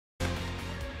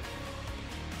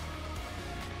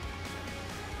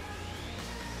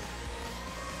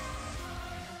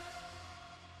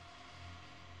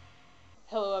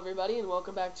Hello everybody and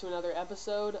welcome back to another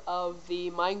episode of the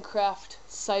Minecraft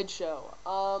Sideshow.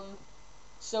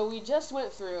 So we just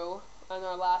went through in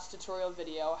our last tutorial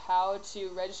video how to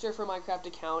register for a Minecraft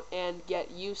account and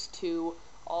get used to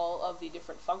all of the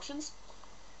different functions.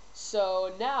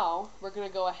 So now we're going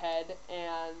to go ahead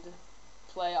and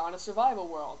play on a survival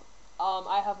world.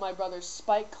 I have my brother's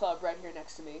SpikeClub right here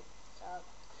next to me.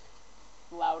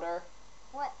 Louder.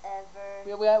 Whatever.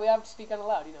 We have to speak kind of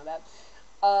loud, you know that.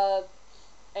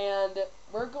 And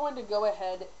we're going to go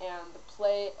ahead and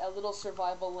play a little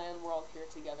survival land world here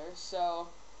together. So,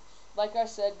 like I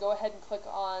said, go ahead and click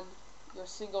on your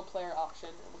single player option,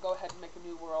 and we'll go ahead and make a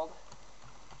new world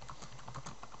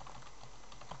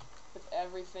with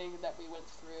everything that we went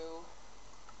through.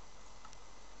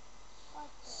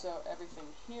 So everything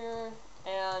here,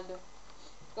 and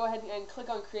go ahead and click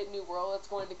on create new world. It's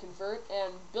going to convert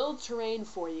and build terrain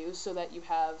for you so that you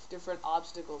have different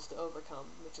obstacles to overcome,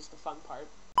 which is the fun part.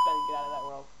 Then get out of that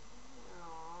world.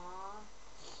 Aww.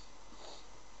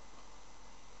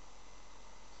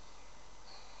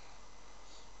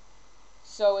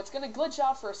 So it's going to glitch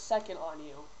out for a second on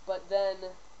you, but then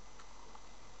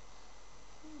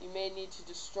you may need to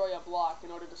destroy a block in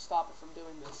order to stop it from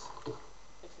doing this,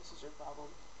 if this is your problem.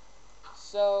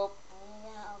 So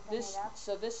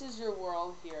this is your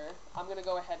world here. I'm going to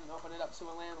go ahead and open it up to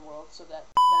a land world so that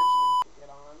Benjamin can get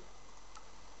on.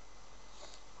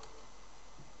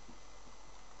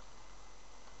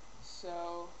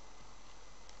 So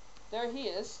there he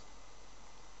is.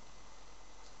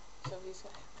 So he's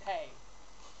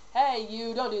hey,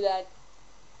 you don't do that.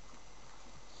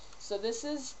 So this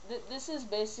is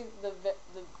basic the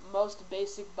most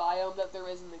basic biome that there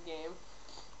is in the game.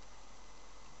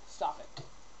 Stop it.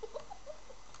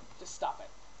 Just stop it.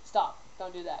 Stop.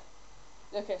 Don't do that.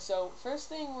 Okay, so first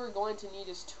thing we're going to need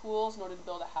is tools in order to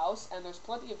build a house, and there's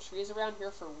plenty of trees around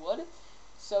here for wood.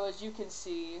 So as you can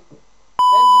see,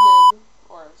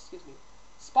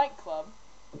 SpikeClub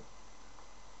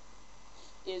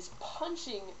is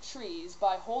punching trees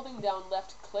by holding down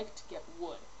left click to get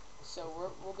wood.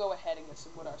 So we'll go ahead and get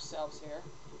some wood ourselves here.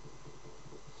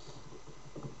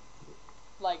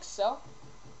 Like so.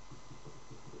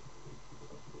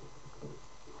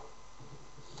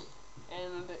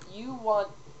 And you want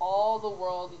all the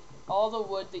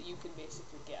wood that you can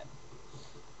basically get.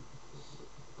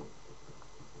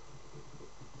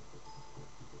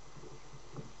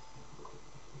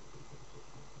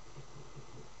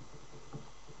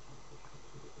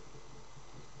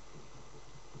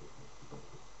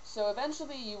 So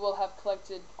eventually you will have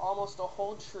collected almost a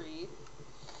whole tree,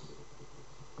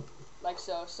 like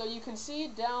so. So you can see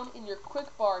down in your quick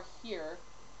bar here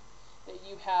that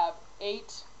you have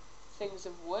 8 things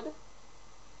of wood,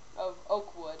 of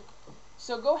oak wood.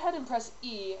 So go ahead and press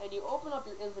E and you open up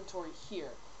your inventory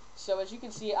here. So as you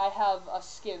can see, I have a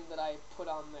skin that I put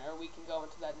on there. We can go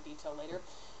into that in detail later.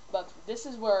 But this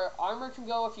is where armor can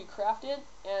go if you craft it,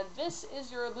 and this is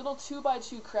your little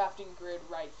 2x2 crafting grid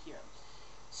right here.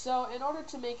 So in order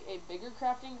to make a bigger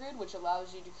crafting grid, which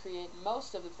allows you to create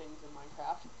most of the things in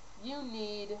Minecraft, you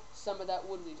need some of that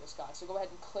wood we just got. So go ahead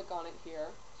and click on it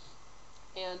here,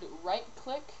 and right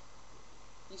click.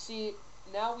 You see,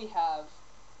 now we have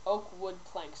oak wood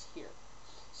planks here.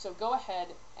 So go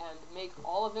ahead and make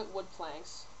all of it wood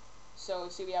planks. So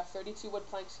see, we have 32 wood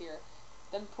planks here.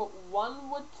 Then put 1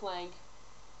 wood plank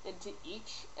into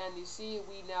each, and you see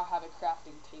we now have a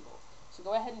crafting table. So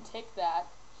go ahead and take that,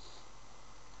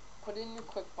 put it in your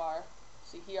quick bar.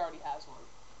 See, he already has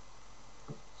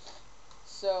one.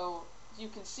 So you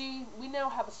can see we now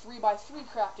have a 3x3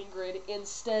 crafting grid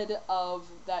instead of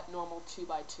that normal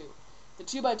 2x2. The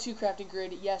 2x2 crafting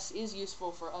grid, yes, is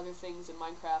useful for other things in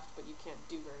Minecraft, but you can't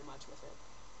do very much with it.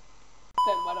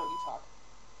 Then why don't you talk?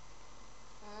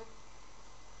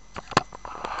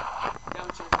 Now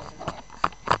it's your turn to talk.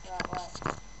 What?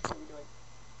 What are you doing?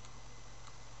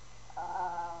 Okay.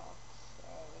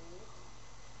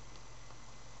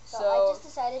 So I just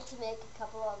decided to make a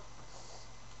couple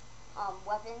of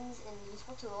weapons and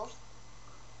useful tools.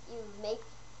 You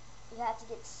have to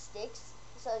get sticks.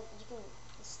 So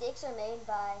the sticks are made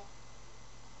by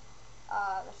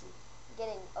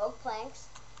getting oak planks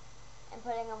and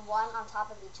putting them one on top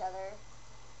of each other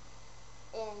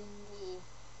in the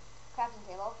crafting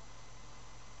table.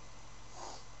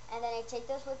 And then I take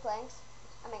those wood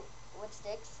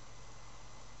sticks,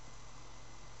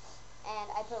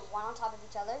 and I put one on top of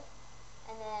each other,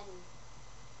 and then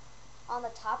on the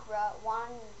top row,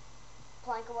 one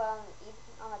plank of wood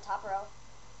on the top row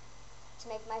to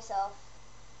make myself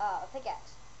a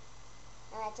pickaxe.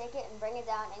 And I take it and bring it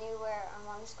down anywhere on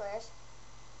one of the squares.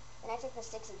 Then I take the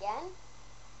sticks again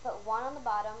put one on the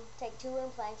bottom, take 2 wooden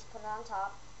planks, put it on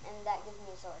top, and that gives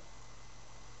me a sword.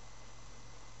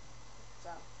 So,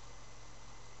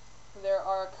 There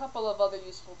are a couple of other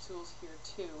useful tools here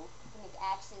too. you can make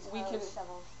axes, hoes,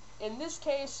 shovels. In this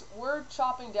case, we're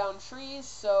chopping down trees,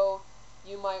 so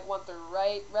you might want the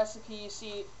right recipe. You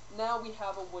see, now we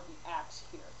have a wooden axe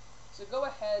here. So go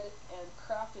ahead and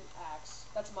craft an axe.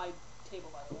 That's my table,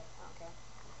 by the way. Okay.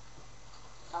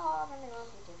 Oh, I'm running around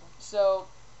the table. So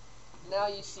now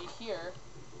you see here,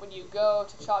 when you go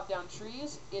to chop down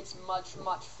trees, it's much,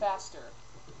 much faster.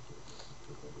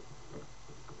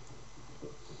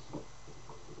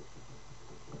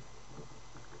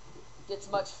 It's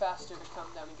much faster to come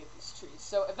down and get these trees.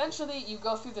 So eventually you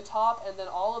go through the top, and then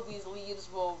all of these leaves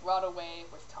will rot away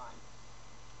with time.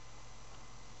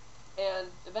 And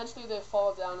eventually they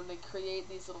fall down and they create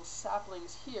these little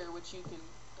saplings here, which you can...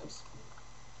 Oops.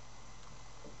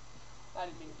 I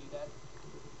didn't mean to do that.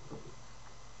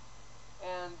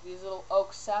 And these little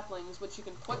oak saplings, which you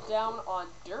can put down on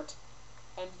dirt,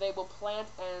 and they will plant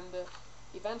and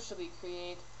eventually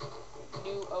create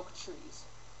new oak trees.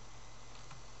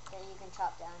 Then you can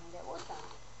chop down and get wood done.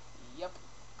 Yep.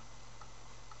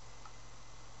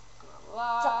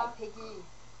 Voila. Die, piggy.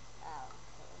 Oh,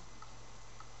 okay.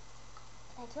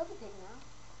 Can I kill the pig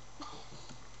now?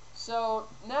 So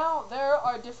now there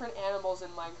are different animals in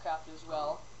Minecraft as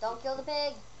well. Don't kill the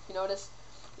pig. You notice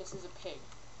this is a pig,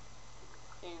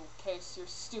 in case you're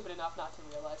stupid enough not to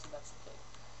realize that that's a pig.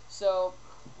 So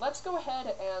let's go ahead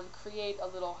and create a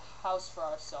little house for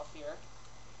ourselves here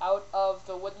out of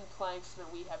the wooden planks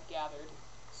that we have gathered.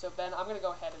 So Ben, I'm going to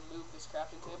go ahead and move this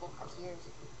crafting table. That's yours.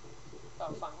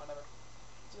 Oh, fine, whatever.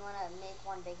 Do you want to make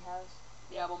one big house?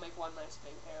 Yeah, we'll make one nice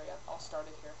big area. I'll start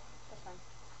it here. That's fine.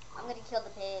 I'm going to kill the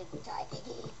pig. Die,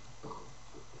 piggy.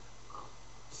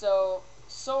 So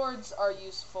swords are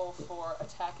useful for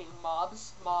attacking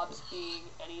mobs, mobs being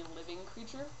any living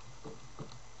creature.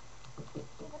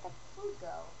 Where'd the food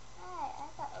go? I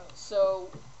got oats. So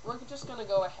we're just going to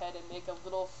go ahead and make a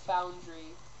little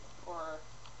foundry or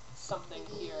something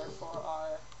here for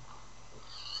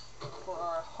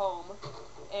our home,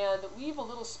 and leave a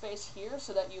little space here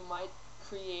so that you might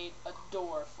create a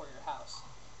door for your house.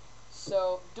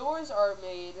 So doors are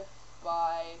made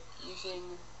by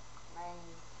using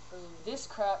this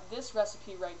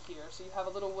recipe right here. So you have a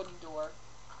little wooden door,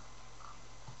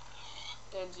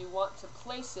 and you want to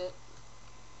place it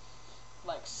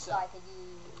like so.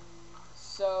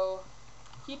 So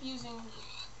keep using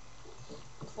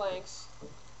planks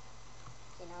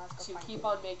to keep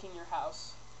on making your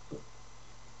house.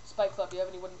 SpikeClub, do you have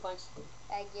any wooden planks?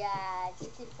 Yeah,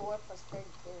 64 plus 32.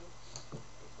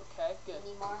 Okay, good.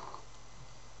 You need more?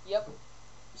 Yep.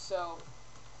 So.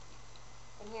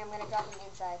 In here, I'm gonna drop him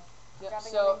inside. Yep.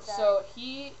 So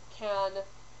he can,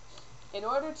 in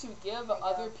order to give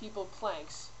other people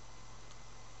planks,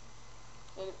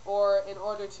 or in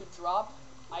order to drop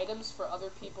items for other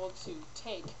people to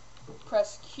take,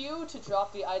 press Q to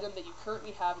drop the item that you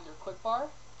currently have in your quick bar,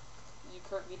 you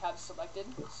currently have selected,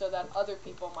 so that other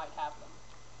people might have them.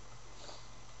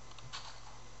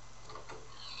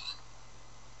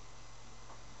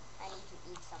 I need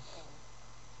to eat something.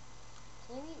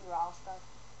 Can you eat raw stuff?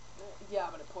 Yeah,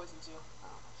 but it poisons you.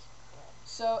 Oh, good.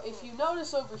 So if you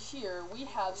notice over here, we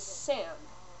have sand.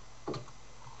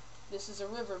 This is a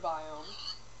river biome,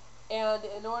 and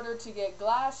in order to get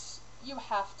glass, you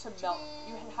have to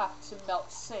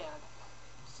melt sand.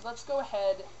 So let's go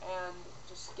ahead and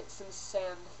just get some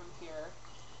sand from here.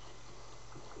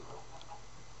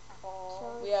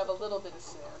 We have a little bit of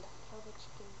sand. Kill the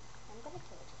chicken. I'm gonna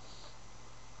kill the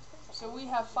chicken. So we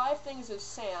have 5 things of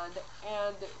sand,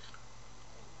 and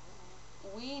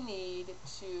we need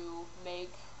to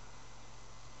make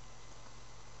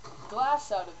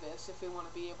glass out of this if we want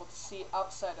to be able to see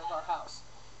outside of our house.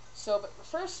 So, but the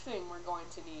first thing we're going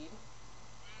to need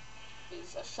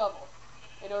is a shovel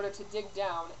in order to dig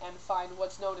down and find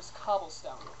what's known as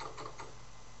cobblestone.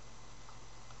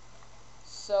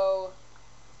 So,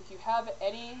 if you have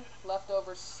any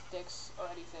leftover sticks or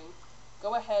anything,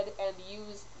 go ahead and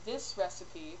use this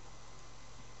recipe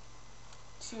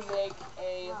to make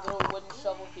a little wooden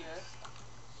shovel here.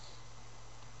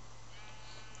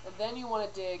 And then you want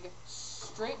to dig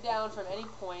straight down from any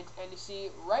point, and you see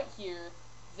right here,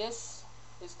 this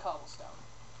is cobblestone.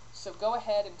 So go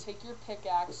ahead and take your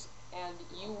pickaxe, and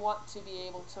you want to be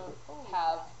able to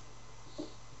have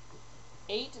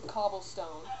 8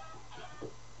 cobblestone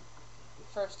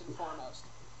first and foremost.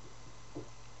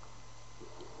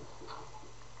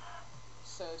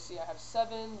 So see, I have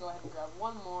 7. Go ahead and grab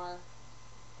 1 more.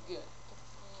 Good.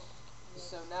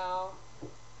 So now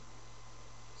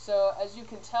So as you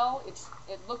can tell,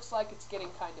 it looks like it's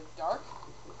getting kind of dark.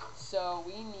 So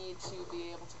we need to be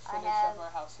able to finish up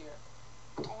our house here.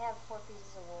 I have 4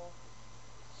 pieces of wool.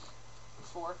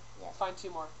 4? Yes. Find 2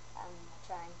 more. I'm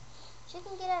trying.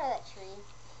 Chicken, get out of that tree.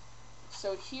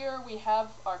 So here we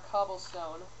have our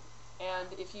cobblestone, and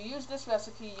if you use this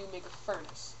recipe, you make a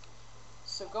furnace.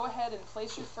 So go ahead and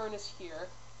place your furnace here.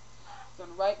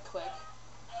 Then right click,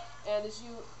 and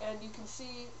you can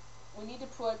see we need to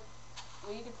put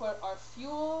our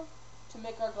fuel to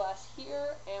make our glass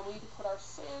here, and we need to put our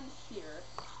sand here.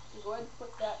 So go ahead and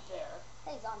put that there.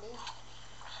 Hey, zombie.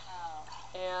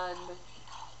 And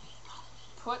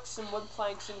put some wood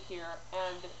planks in here,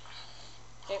 and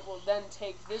it will then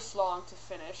take this long to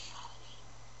finish.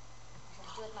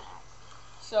 Do it with my axe.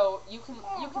 So you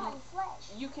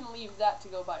can leave that to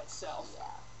go by itself.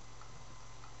 Yeah.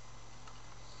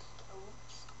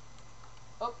 Oops.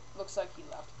 Oh, looks like he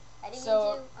left. I didn't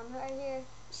So- mean to. I'm right here.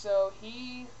 So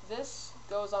this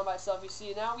goes on by itself. You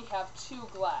see, now we have 2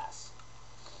 glass.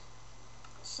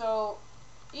 So,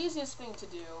 easiest thing to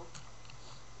do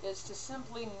is to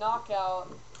simply knock out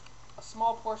a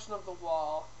small portion of the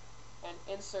wall and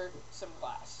insert some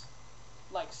glass,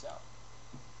 like so.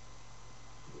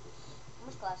 How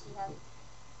much glass do you have?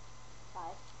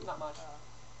 5? Not much. Oh,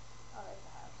 there's the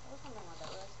house. I was wondering what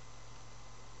that was.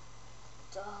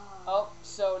 Done. Oh,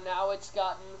 so now it's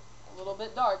gotten a little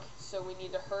bit dark, so we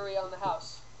need to hurry on the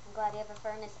house. I'm glad you have a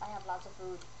furnace. I have lots of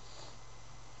food.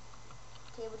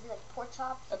 Okay, we'll do like pork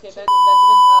chops. Okay, chicken.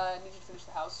 Benjamin, I need you to finish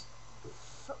the house.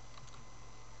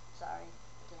 Sorry,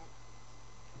 again.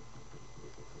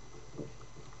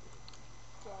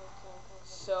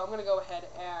 So I'm going to go ahead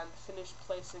and finish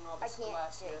placing all this I can't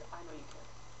glass do here. it. I know you can.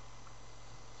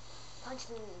 Punch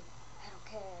me. I don't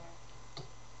care.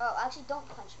 Oh, actually, don't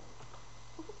punch me.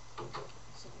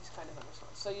 So he's kind of under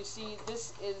one. So you see,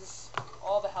 this is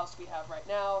all the house we have right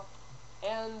now,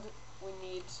 and we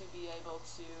need to be able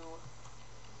to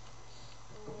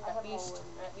at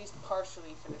least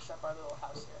partially finish up our little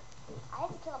house here. I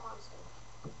have to kill a monster.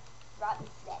 Rotten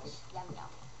flesh. Yum yum.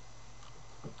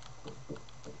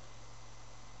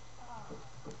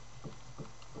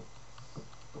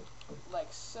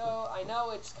 Like so. I know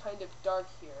it's kind of dark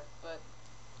here, but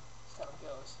that's how it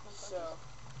goes.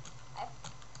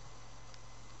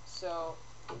 So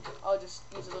I'll just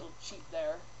use a little cheat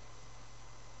there.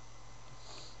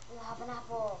 You have an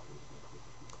apple.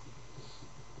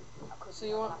 So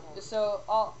you want? So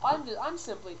I'm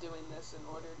simply doing this in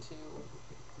order to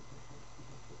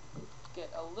get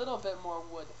a little bit more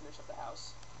wood to finish up the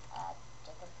house.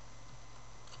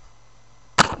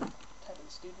 Jacob. Type in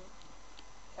student.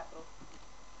 Capital.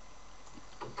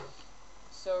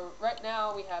 So right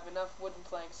now we have enough wooden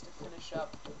planks to finish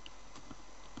up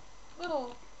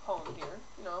little home here,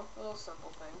 you know, a little simple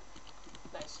thing.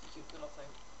 Nice, cute little thing.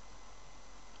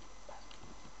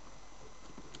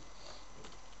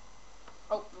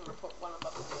 Oh, I'm gonna put one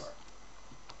above the door.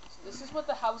 So this is what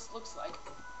the house looks like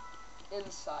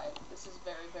inside. This is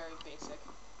very, very basic.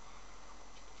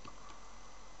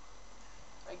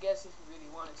 I guess if you really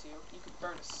wanted to, you could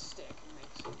burn a stick and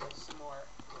make some more,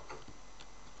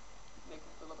 make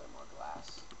a little bit more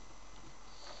glass.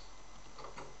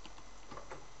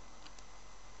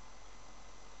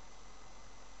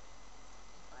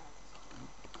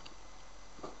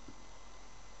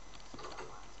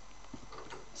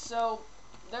 So,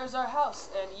 there's our house,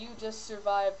 and you just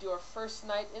survived your first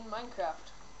night in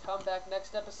Minecraft. Come back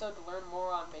next episode to learn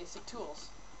more on basic tools.